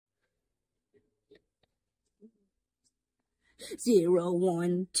0,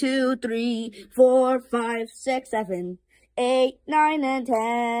 1, 2, 3, 4, 5, 6, 7, 8, 9, and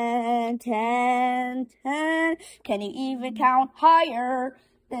 10, 10, 10. Can you even count higher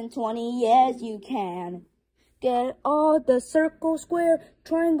than 20? Yes, you can. Get all the circle, square,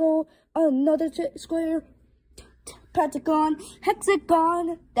 triangle, another square, pentagon,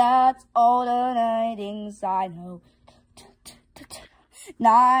 hexagon. That's all the things I know.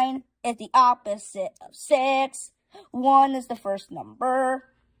 9 is the opposite of 6. 1 is the first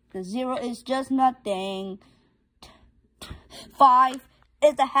number. The 0 is just nothing. 5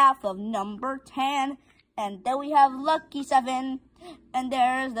 is the half of number 10. And then we have lucky 7. And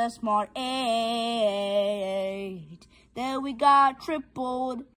there's the smart 8. Then we got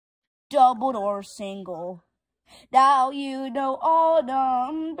tripled, doubled, or single. Now you know all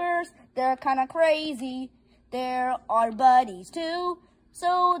numbers. They're kind of crazy. There are buddies too.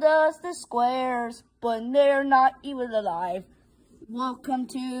 So does the squares, but they're not even alive. Welcome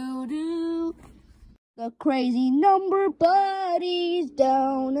to the crazy number buddies.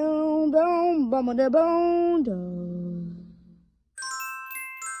 Down, down, down, bum, da, bum, down.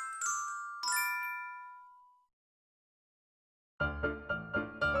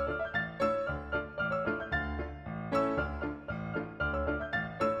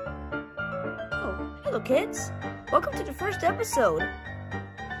 Oh, hello kids. Welcome to the first episode.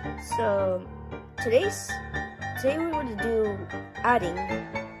 So, today we're going to do adding,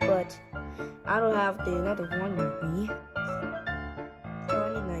 but I don't have the another one with me. So I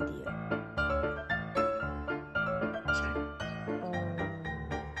need an idea.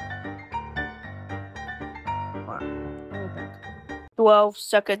 12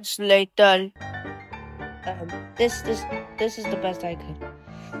 seconds later. This is the best I could.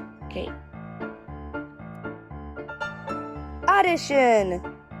 Okay. Addition.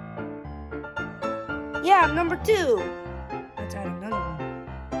 Yeah, number 2. Let's add another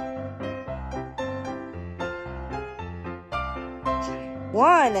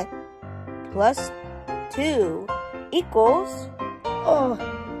one. 1 plus 2 equals. Oh.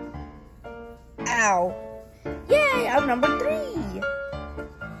 Ow. Yay, I'm number 3.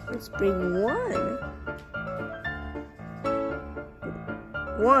 Let's bring 1.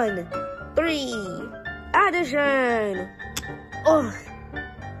 1, 3. Addition. Oh.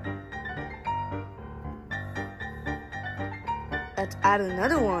 Let's add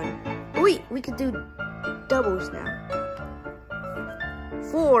another one. Wait, we could do doubles now.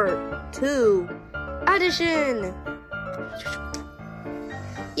 4, 2, addition.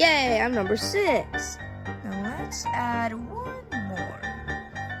 Yay, I'm number 6. Now let's add one more.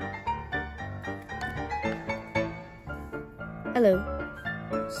 Hello.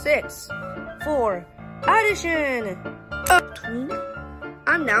 6, 4, addition. Twink.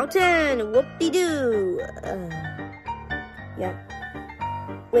 I'm now 10. Whoop-de-doo. Yeah.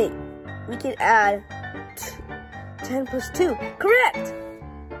 Wait, we can add 10 plus 2. Correct!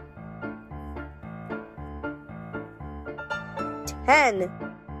 10,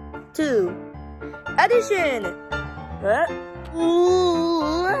 2, addition.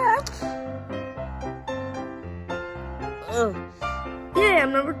 Yeah,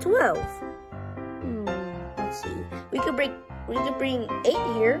 I'm number 12. Let's see. We could bring 8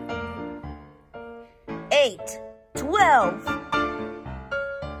 here. 8, 12.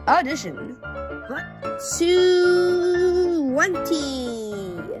 Addition. 20.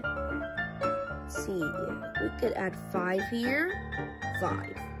 Let's see. We could add 5 here.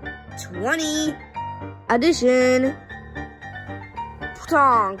 5. 20. Addition.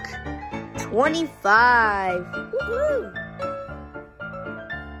 Tonk. 25. Woohoo!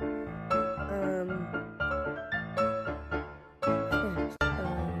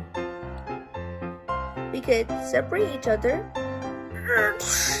 We could separate each other.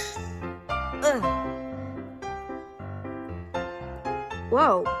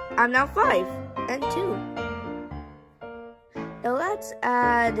 Whoa, I'm now 5 and 2. Now let's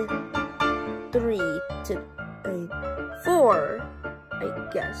add 3 to 4, I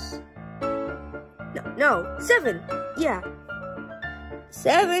guess. No, 7. Yeah.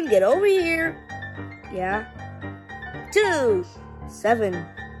 7, get over here. Yeah. 2, 7.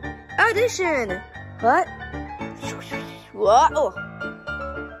 Addition. What? Whoa.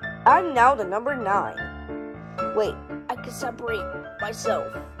 I'm now the number 9. Wait, I can separate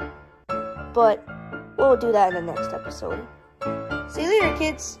myself. But we'll do that in the next episode. See you later,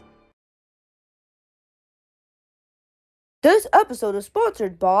 kids. This episode is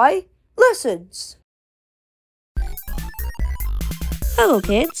sponsored by Lessons. Hello,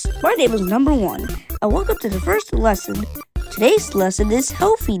 kids. My name is Number 1, and welcome to the first lesson. Today's lesson is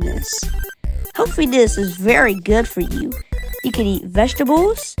healthiness. Healthiness is very good for you. You can eat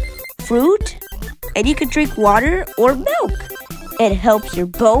vegetables, fruit, and you can drink water or milk. It helps your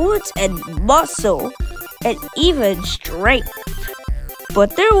bones and muscle and even strength.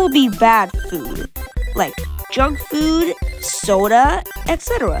 But there will be bad food, like junk food, soda,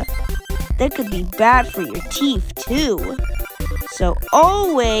 etc. That could be bad for your teeth too. So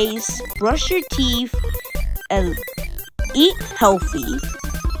always brush your teeth and eat healthy.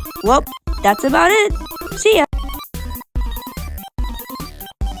 Well, that's about it. See ya.